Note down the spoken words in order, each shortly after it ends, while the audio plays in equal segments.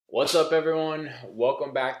What's up, everyone?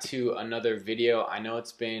 Welcome back to another video. I know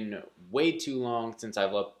it's been way too long since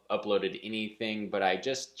I've uploaded anything, but I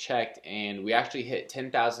just checked and we actually hit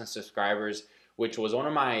 10,000 subscribers, which was one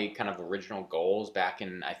of my kind of original goals back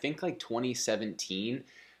in, I think, like 2017.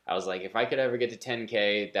 I was like, if I could ever get to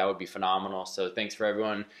 10K, that would be phenomenal. So thanks for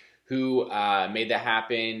everyone who made that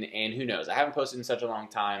happen. And who knows, I haven't posted in such a long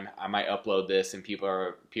time. I might upload this and people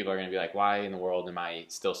are going to be like, why in the world am I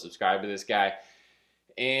still subscribed to this guy?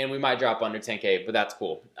 And we might drop under 10K, but that's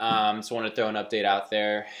cool. So I want to throw an update out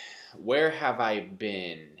there. Where have I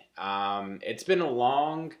been? It's been a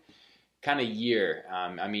long kind of year.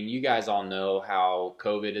 I mean, you guys all know how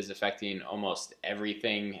COVID is affecting almost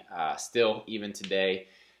everything still, even today.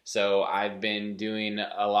 So I've been doing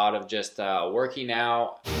a lot of just working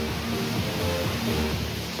out.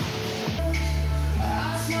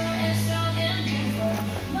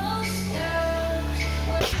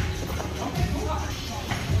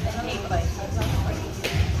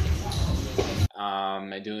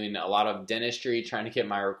 Doing a lot of dentistry, trying to get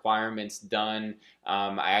my requirements done.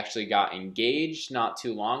 I actually got engaged not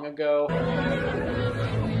too long ago.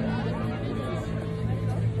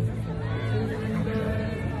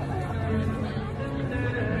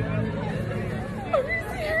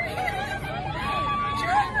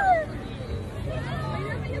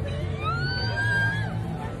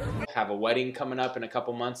 Have a wedding coming up in a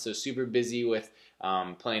couple months, so super busy with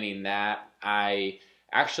planning that. I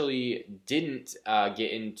actually didn't I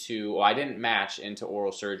didn't match into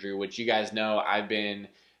oral surgery, which you guys know I've been,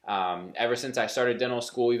 ever since I started dental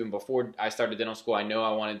school, even before I started dental school, I know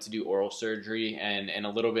I wanted to do oral surgery, and in a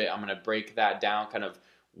little bit I'm going to break that down, kind of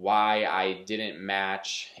why I didn't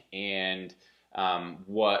match and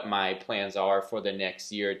what my plans are for the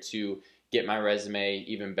next year to get my resume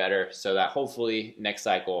even better so that hopefully next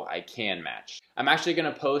cycle I can match. I'm actually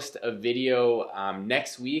going to post a video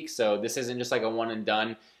next week, so this isn't just like a one and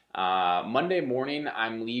done. Monday morning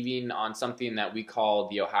I'm leaving on something that we call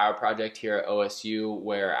the Ohio Project here at OSU,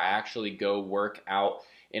 where I actually go work out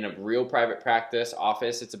in a real private practice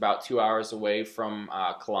office. It's about 2 hours away from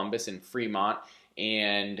Columbus in Fremont,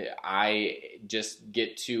 and I just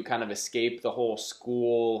get to kind of escape the whole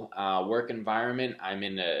school work environment. I'm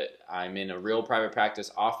in a real private practice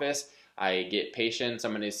office. I get patients.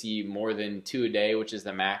 I'm going to see more than 2 a day, which is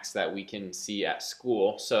the max that we can see at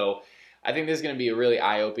school. So I think this is going to be a really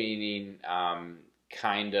eye-opening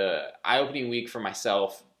week for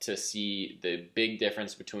myself to see the big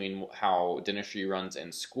difference between how dentistry runs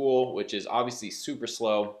in school, which is obviously super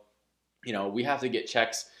slow. You know, we have to get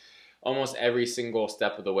checks almost every single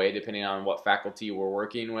step of the way, depending on what faculty we're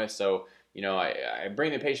working with. So, you know, I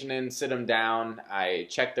bring the patient in, sit them down, I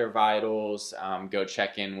check their vitals, go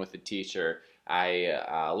check in with the teacher.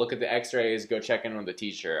 I look at the x-rays, go check in with the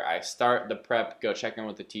teacher. I start the prep, go check in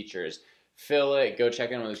with the teachers. Fill it, go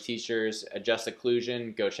check in with the teachers. Adjust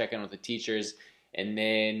occlusion, go check in with the teachers. And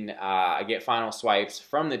then I get final swipes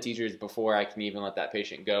from the teachers before I can even let that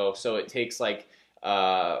patient go. So it takes like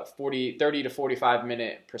 30 to 45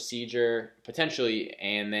 minute procedure potentially,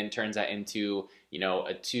 and then turns that into, you know,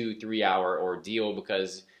 a 2-3 hour ordeal,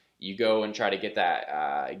 because you go and try to get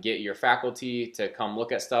that get your faculty to come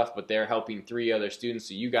look at stuff, but they're helping 3 other students,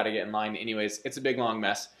 so you got to get in line. Anyways, it's a big long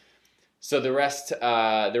mess. So the rest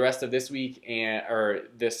of this week or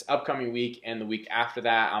this upcoming week and the week after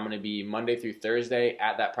that, I'm going to be Monday through Thursday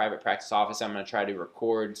at that private practice office. I'm going to try to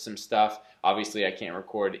record some stuff. Obviously, I can't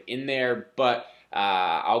record in there, but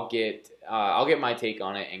I'll get my take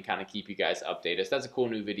on it and kind of keep you guys updated. So that's a cool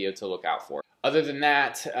new video to look out for. Other than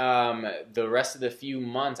that, the rest of the few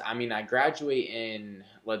months, I mean, I graduate in,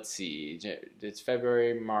 let's see, it's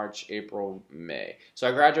February, March, April, May. So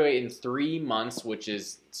I graduate in 3 months, which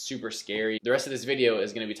is super scary. The rest of this video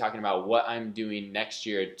is going to be talking about what I'm doing next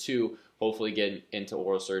year to hopefully get into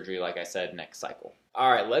oral surgery, like I said, next cycle.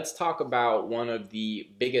 All right, let's talk about one of the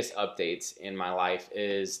biggest updates in my life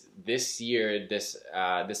is this year, this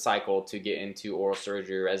cycle to get into oral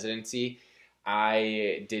surgery residency.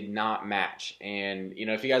 I did not match, and you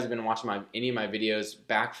know, if you guys have been watching any of my videos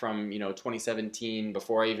back from, you know, 2017,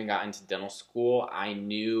 before I even got into dental school, I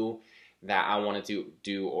knew that I wanted to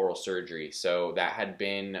do oral surgery. So that had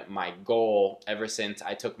been my goal ever since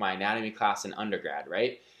I took my anatomy class in undergrad,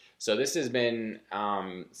 right? So this has been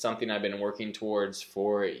something I've been working towards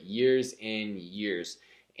for years and years.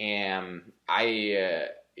 And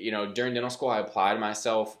you know, during dental school, I applied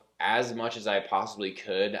myself as much as I possibly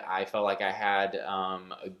could. I felt like I had a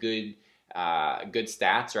good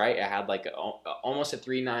stats, right? I had like almost a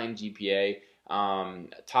 3.9 GPA,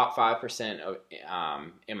 top 5%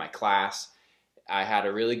 in my class. I had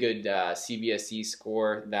a really good CBSE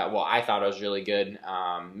score that, well, I thought I was really good.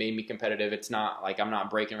 Made me competitive. It's not like I'm not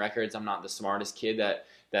breaking records. I'm not the smartest kid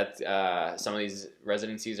that some of these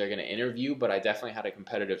residencies are going to interview, but I definitely had a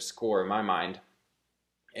competitive score in my mind.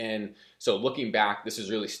 And so looking back, this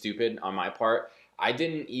is really stupid on my part. I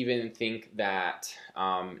didn't even think that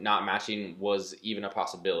not matching was even a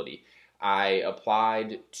possibility. I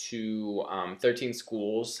applied to 13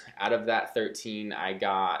 schools. Out of that 13, I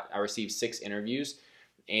received 6 interviews,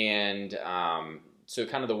 and so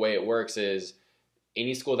kind of the way it works is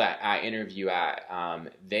any school that I interview at,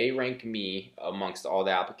 they rank me amongst all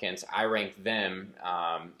the applicants. I rank them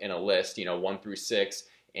in a list, 1 through 6,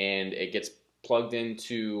 and it gets plugged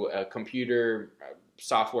into a computer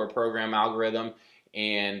software program algorithm,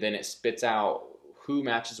 and then it spits out who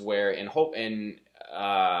matches where. And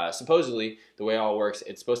supposedly the way it all works,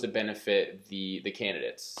 it's supposed to benefit the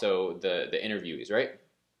candidates, so the interviewees, right?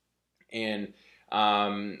 And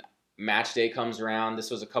match day comes around.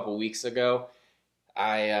 This was a couple weeks ago.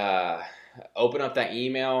 I opened up that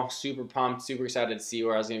email, super pumped, super excited to see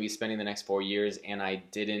where I was going to be spending the next 4 years, and I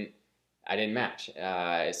didn't match.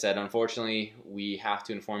 It said, unfortunately, we have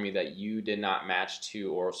to inform you that you did not match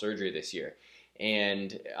to oral surgery this year.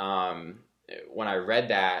 And when I read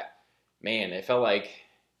that, man, it felt like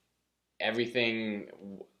everything,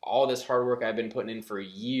 all this hard work I've been putting in for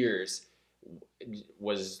years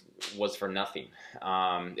was for nothing.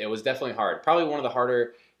 It was definitely hard. Probably one of the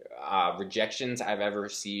harder rejections I've ever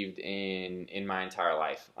received in my entire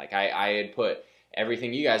life. Like I had put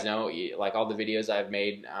everything, you guys know, like all the videos I've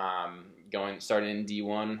made, starting in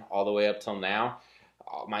D1 all the way up till now.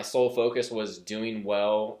 My sole focus was doing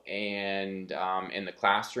well and in the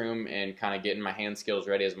classroom and kind of getting my hand skills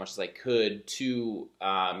ready as much as I could to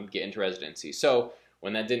get into residency. So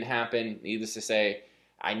when that didn't happen, needless to say,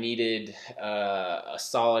 I needed a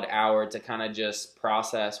solid hour to kind of just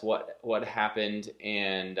process what happened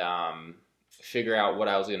and figure out what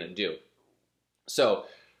I was going to do. So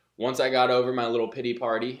once I got over my little pity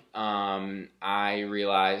party, I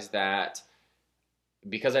realized that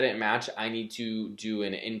because I didn't match, I need to do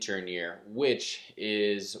an intern year, which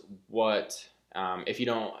is what if you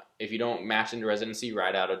don't match into residency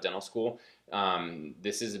right out of dental school,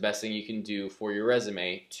 this is the best thing you can do for your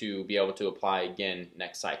resume to be able to apply again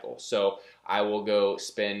next cycle. So I will go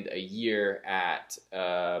spend a year at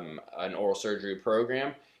an oral surgery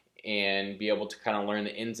program and be able to kind of learn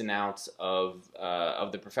the ins and outs of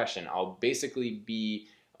the profession. I'll basically be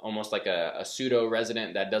almost like a pseudo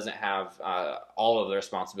resident that doesn't have all of the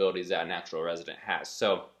responsibilities that an actual resident has.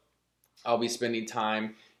 So I'll be spending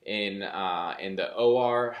time in the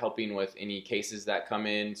OR, helping with any cases that come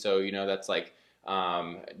in. So that's like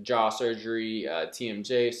jaw surgery,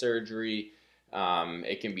 TMJ surgery.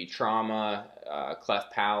 It can be trauma,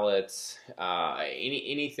 cleft palates,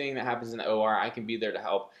 anything that happens in the OR. I can be there to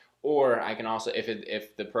help, or I can also,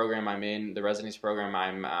 if the program I'm in, the residency program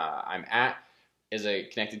I'm at, is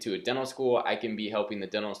connected to a dental school, I can be helping the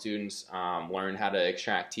dental students learn how to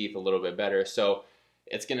extract teeth a little bit better. So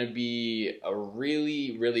it's going to be a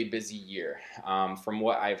really, really busy year. From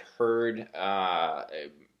what I've heard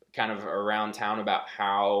kind of around town about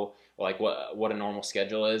how, like what a normal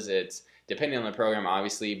schedule is, it's depending on the program,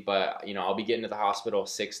 obviously, but I'll be getting to the hospital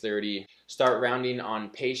 6:30, start rounding on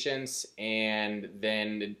patients, and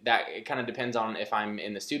then that it kind of depends on if I'm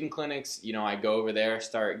in the student clinics. I go over there,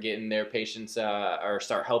 start getting their patients, or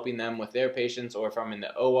start helping them with their patients, or if I'm in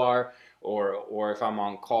the OR, or if I'm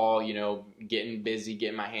on call, getting busy,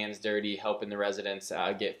 getting my hands dirty, helping the residents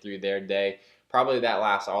get through their day. Probably that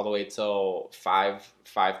lasts all the way till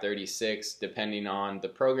 5:36, depending on the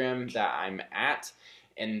program that I'm at.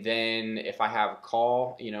 And then if I have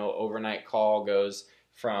call, overnight call goes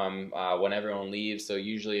from when everyone leaves, so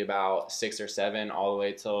usually about 6 or 7 all the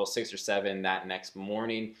way till 6 or 7 that next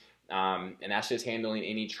morning. And that's just handling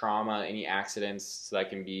any trauma, any accidents. So that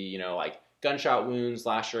can be, like gunshot wounds,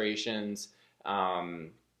 lacerations,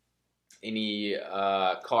 any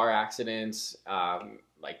car accidents,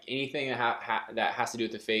 like anything that has to do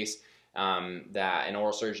with the face that an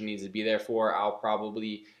oral surgeon needs to be there for. I'll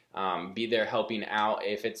probably be there helping out.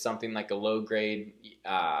 If it's something like a low-grade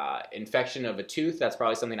infection of a tooth, that's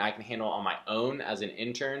probably something I can handle on my own as an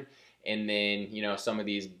intern. And then, some of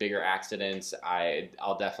these bigger accidents,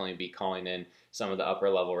 I'll definitely be calling in some of the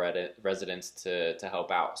upper-level residents to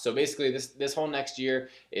help out. So basically, this whole next year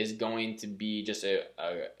is going to be just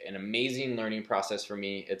an amazing learning process for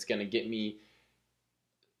me. It's going to get me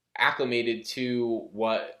acclimated to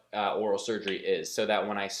what oral surgery is, so that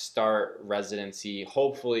when I start residency,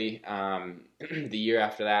 hopefully the year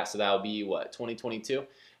after that, so that'll be 2022,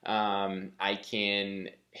 I can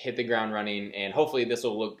hit the ground running, and hopefully this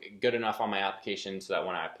will look good enough on my application so that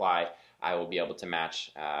when I apply, I will be able to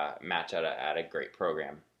match at a great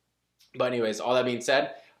program. But anyways, all that being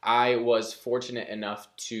said, I was fortunate enough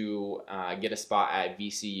to get a spot at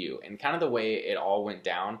VCU, and kind of the way it all went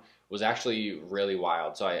down was actually really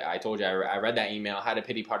wild. So I told you, I read that email, had a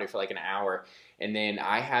pity party for like an hour, and then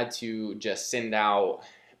I had to just send out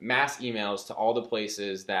mass emails to all the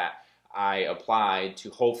places that I applied to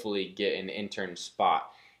hopefully get an intern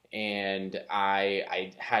spot. And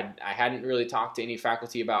I hadn't really talked to any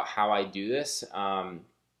faculty about how I do this, and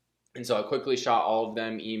so I quickly shot all of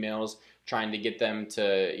them emails trying to get them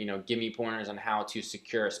to, you know, give me pointers on how to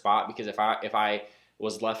secure a spot, because if I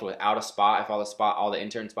was left without a spot, if all the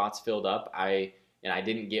intern spots filled up, and I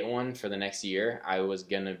didn't get one for the next year, I was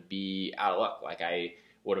gonna be out of luck. Like, I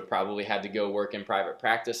would have probably had to go work in private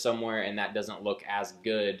practice somewhere, and that doesn't look as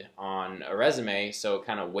good on a resume, so it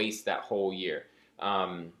kind of wastes that whole year.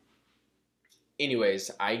 Anyways,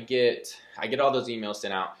 I get all those emails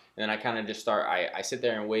sent out, and then I kind of just start. I sit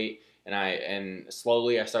there and wait, and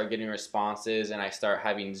slowly I start getting responses, and I start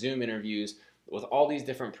having Zoom interviews with all these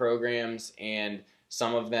different programs. And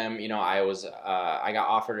some of them, you know, I got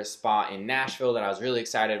offered a spot in Nashville that I was really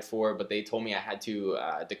excited for, but they told me I had to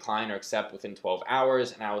decline or accept within 12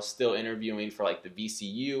 hours, and I was still interviewing for like the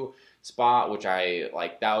VCU spot, which that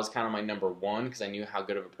was kind of my number one because I knew how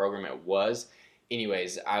good of a program it was.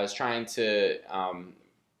 Anyways, I was trying to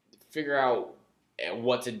figure out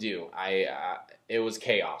what to do. It was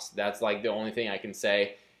chaos. That's like the only thing I can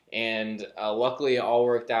say. And luckily, it all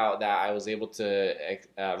worked out that I was able to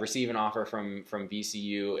receive an offer from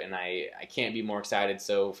VCU, and I can't be more excited.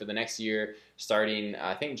 So for the next year, starting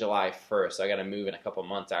I think July 1st, so I got to move in a couple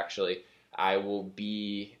months actually. I'll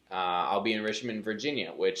be in Richmond,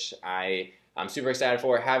 Virginia, which I'm super excited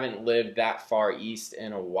for. I haven't lived that far east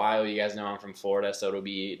in a while. You guys know I'm from Florida, so it'll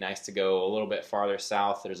be nice to go a little bit farther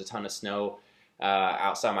south. There's a ton of snow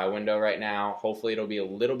outside my window right now. Hopefully it'll be a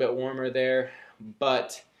little bit warmer there.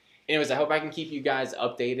 But anyways, I hope I can keep you guys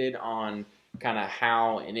updated on kind of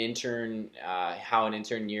how an intern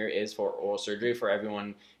year is for oral surgery for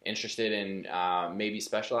everyone interested in maybe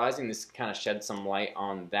specializing. This kind of sheds some light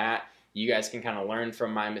on that. You guys can kind of learn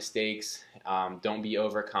from my mistakes. Don't be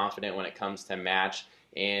overconfident when it comes to match.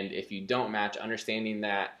 And if you don't match, understanding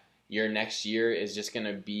that your next year is just going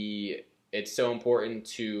to be, it's so important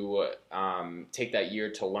to take that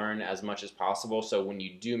year to learn as much as possible. So when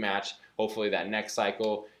you do match, hopefully that next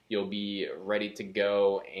cycle, you'll be ready to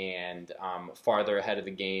go and farther ahead of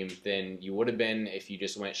the game than you would have been if you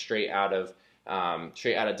just went straight out of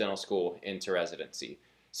dental school into residency.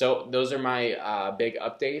 So those are my big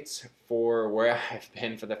updates for where I've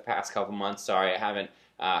been for the past couple months. Sorry, I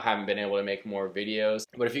haven't been able to make more videos.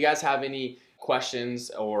 But if you guys have any questions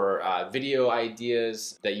or video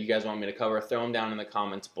ideas that you guys want me to cover, throw them down in the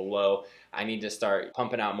comments below. I need to start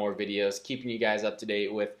pumping out more videos, keeping you guys up to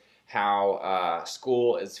date with how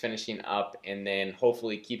school is finishing up, and then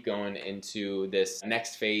hopefully keep going into this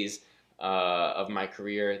next phase of my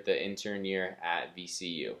career, the intern year at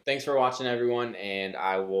VCU. Thanks for watching, everyone, and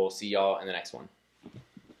I will see y'all in the next one.